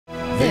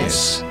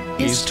This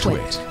is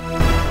TWiT.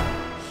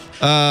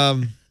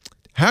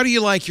 How do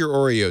you like your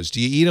Oreos? Do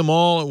you eat them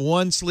all at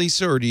once,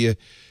 Lisa, or do you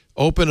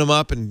open them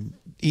up and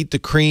eat the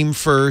cream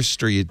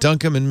first, or you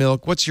dunk them in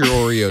milk? What's your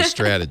Oreo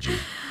strategy?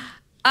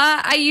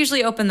 I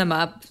usually open them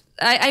up.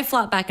 I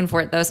flop back and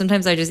forth, though.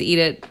 Sometimes I just eat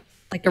it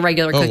like a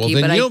regular cookie. Well,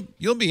 then but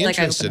you'll be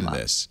interested in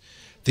this.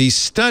 The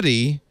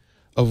study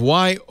of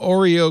why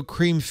Oreo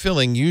cream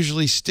filling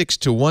usually sticks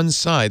to one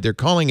side. They're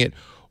calling it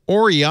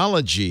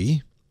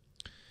Oreology.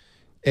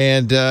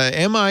 And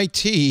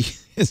MIT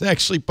has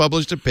actually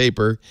published a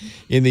paper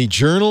in the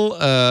journal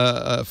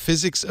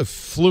Physics of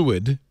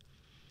Fluid.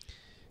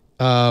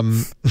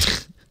 The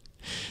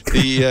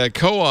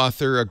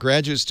co-author, a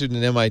graduate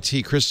student at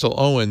MIT, Crystal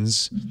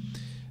Owens,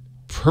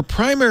 her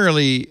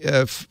primarily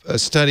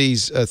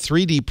studies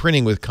 3D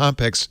printing with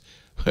complex.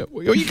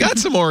 Oh, you got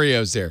some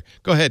Oreos there.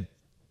 Go ahead,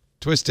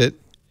 twist it.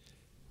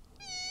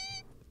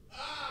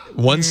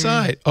 One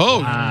side.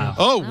 Oh, wow.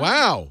 Oh,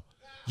 wow.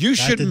 You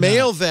should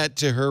mail that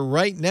to her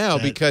right now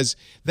because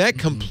that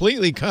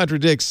completely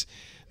contradicts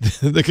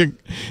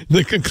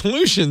the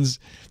conclusions.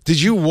 Did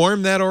you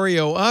warm that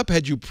Oreo up?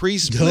 Had you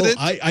pre-split it?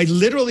 I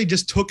literally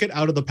just took it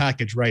out of the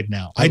package right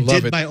now. I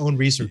did my own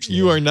research.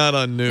 You are not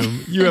on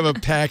Noom. You have a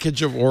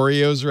package of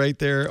Oreos right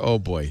there. Oh,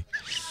 boy.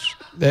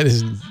 That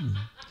is...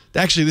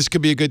 Actually, this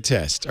could be a good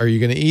test. Are you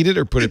going to eat it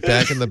or put it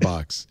back in the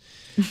box?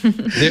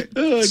 It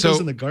goes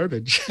in the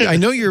garbage. I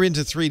know you're into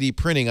 3D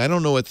printing. I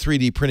don't know what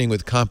 3D printing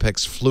with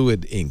complex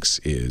fluid inks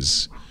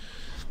is.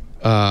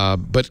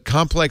 But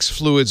complex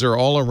fluids are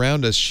all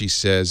around us, she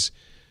says.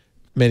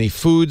 Many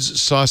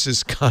foods,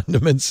 sauces,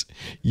 condiments,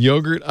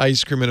 yogurt,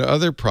 ice cream, and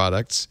other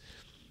products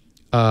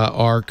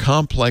are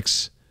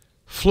complex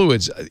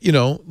fluids. You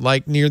know,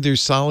 like neither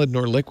solid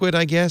nor liquid,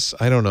 I guess.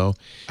 I don't know.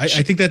 I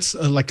think that's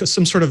like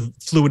some sort of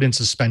fluid in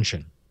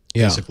suspension,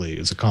 basically.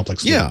 It's a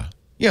complex fluid. Yeah,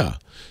 yeah.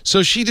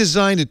 So she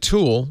designed a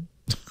tool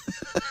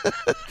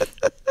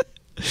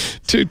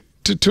to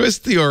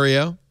twist the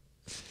Oreo.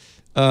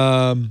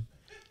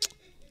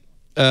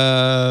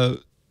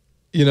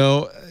 You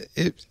know,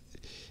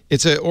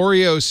 it's an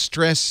Oreo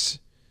stress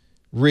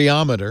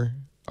rheometer,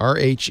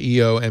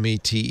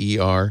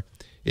 R-H-E-O-M-E-T-E-R.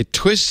 It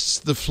twists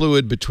the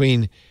fluid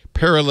between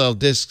parallel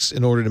discs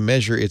in order to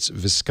measure its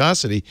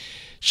viscosity.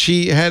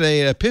 She had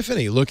an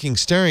epiphany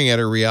staring at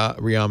her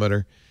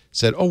rheometer,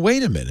 said, oh,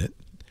 wait a minute.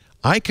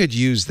 I could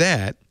use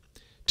that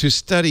to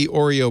study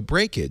Oreo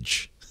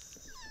breakage.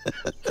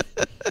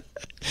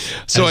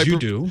 So as you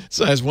do.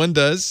 So as one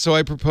does. So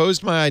I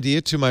proposed my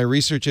idea to my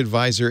research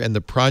advisor, and the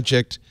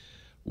project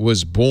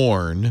was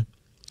born.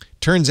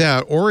 Turns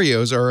out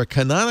Oreos are a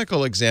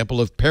canonical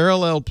example of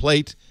parallel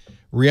plate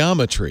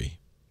rheometry.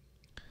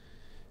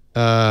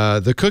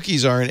 The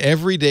cookies are an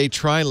everyday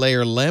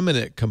tri-layer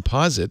laminate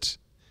composite.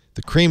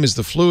 The cream is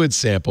the fluid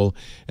sample,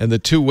 and the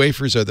two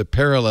wafers are the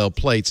parallel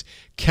plates.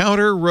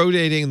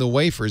 Counter-rotating the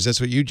wafers, that's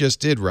what you just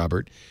did,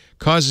 Robert,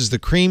 causes the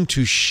cream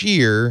to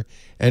shear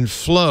and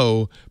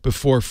flow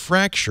before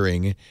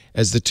fracturing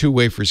as the two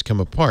wafers come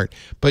apart.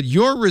 But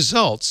your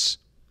results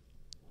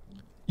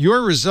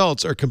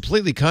are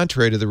completely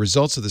contrary to the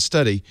results of the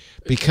study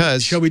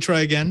because... Shall we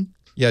try again?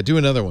 Yeah, do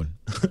another one.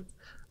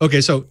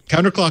 Okay, so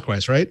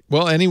counterclockwise, right?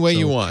 Well, any way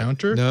you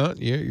want. No,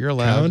 you're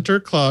allowed.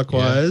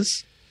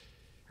 Counterclockwise. I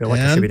feel like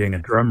I should be doing a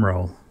drum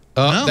roll.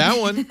 No. That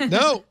one.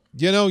 No.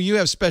 You know, you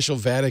have special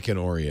Vatican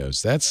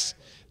Oreos. That's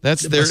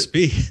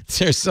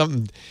there's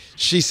something.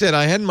 She said,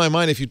 I had in my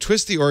mind, if you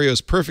twist the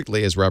Oreos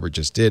perfectly, as Robert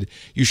just did,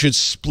 you should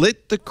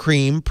split the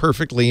cream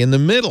perfectly in the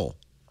middle.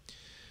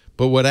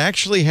 But what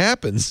actually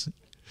happens,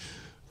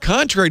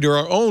 contrary to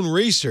our own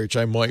research,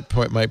 I might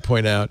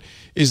point out,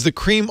 is the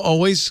cream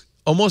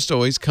almost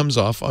always comes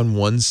off on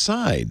one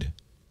side.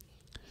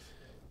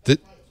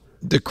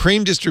 The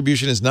cream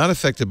distribution is not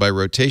affected by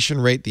rotation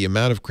rate, the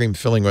amount of cream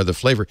filling, or the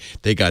flavor.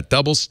 They got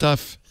double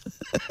stuff.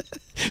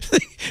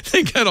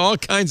 They got all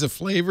kinds of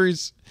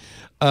flavors.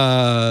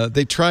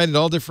 They tried it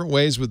all different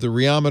ways with the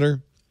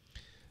rheometer.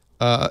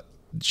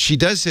 She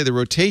does say the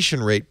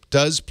rotation rate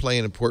does play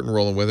an important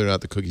role in whether or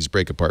not the cookies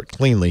break apart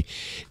cleanly.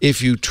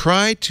 If you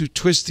try to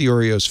twist the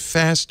Oreos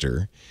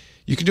faster,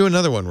 you can do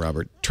another one,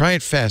 Robert. Try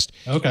it fast.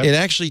 Okay. It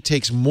actually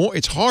takes more.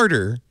 It's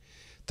harder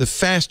the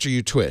faster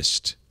you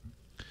twist.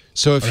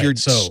 So if you're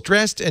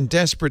stressed and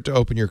desperate to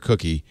open your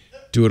cookie,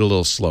 do it a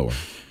little slower.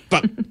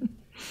 But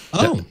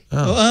no.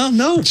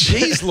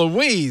 Jeez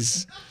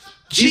Louise.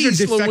 These are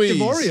defective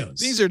Oreos.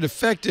 These are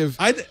defective.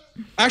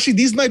 Actually,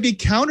 these might be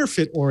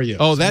counterfeit Oreos.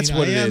 Oh, that's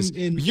what it is.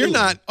 You're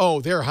not.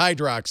 Oh, they're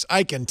Hydrox.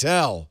 I can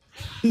tell.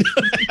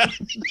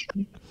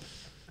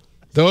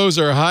 Those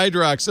are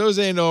Hydrox. Those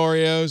ain't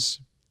Oreos.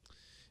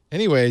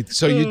 Anyway,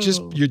 so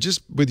you're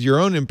just with your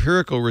own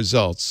empirical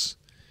results,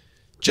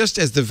 just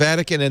as the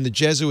Vatican and the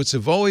Jesuits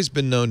have always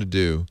been known to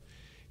do,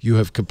 you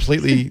have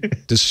completely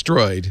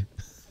destroyed.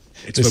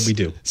 It's what we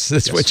do.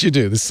 That's what you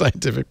do, the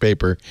scientific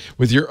paper,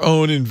 with your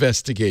own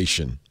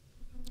investigation.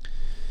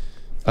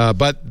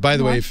 But by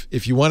the way,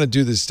 if you want to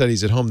do the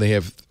studies at home, they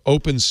have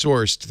open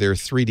sourced their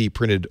 3D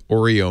printed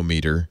Oreo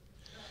meter.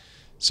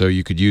 So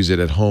you could use it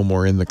at home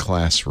or in the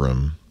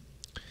classroom.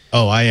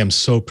 Oh, I am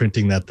so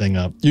printing that thing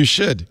up. You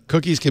should.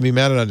 Cookies can be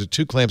mounted onto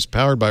 2 clamps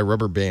powered by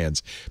rubber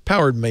bands.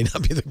 Powered may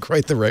not be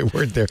quite the right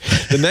word there.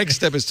 The next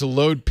step is to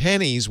load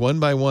pennies one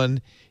by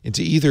one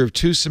into either of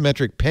 2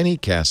 symmetric penny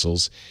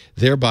castles,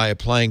 thereby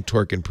applying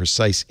torque in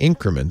precise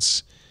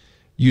increments.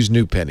 Use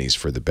new pennies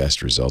for the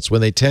best results. When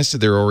they tested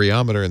their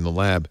Oreometer in the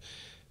lab,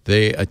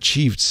 they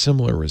achieved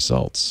similar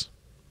results.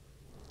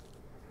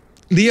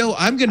 Leo,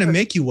 I'm going to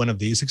make you one of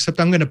these, except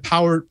I'm going to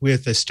power it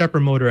with a stepper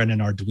motor and an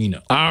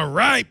Arduino. All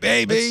right,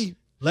 baby.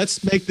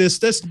 Let's make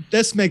this.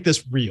 Let's make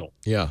this real.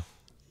 Yeah.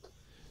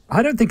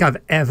 I don't think I've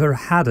ever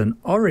had an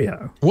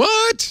Oreo.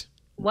 What?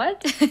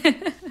 What?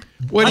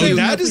 What do you?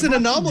 That is an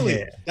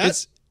anomaly.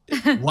 That's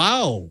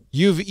wow.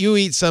 You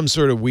eat some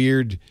sort of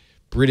weird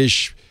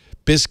British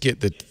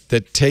biscuit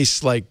that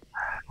tastes like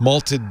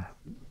malted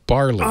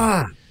barley.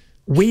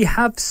 We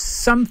have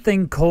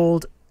something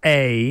called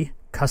a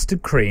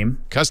custard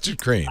cream. Custard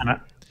cream.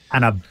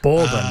 And a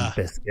bourbon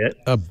biscuit.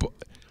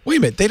 Wait a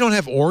minute. They don't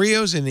have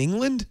Oreos in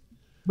England?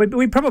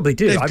 We probably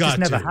do. I've just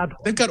never had one.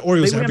 They've got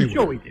Oreos everywhere. I'm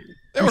sure we do.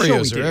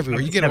 Oreos are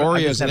everywhere. You get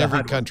Oreos in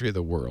every country of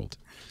the world.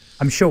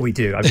 I'm sure we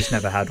do. I've just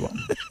never had one.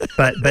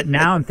 But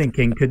now I'm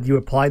thinking, could you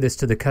apply this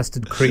to the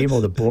custard cream or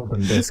the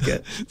bourbon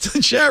biscuit?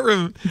 The chat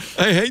room,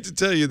 I hate to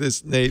tell you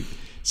this, Nate,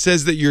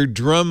 says that your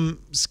drum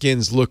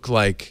skins look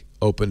like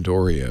opened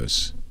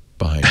Oreos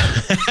behind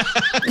you.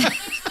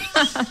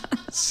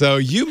 So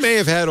you may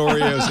have had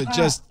Oreos and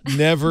just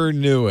never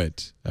knew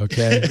it.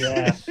 Okay.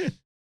 Yeah.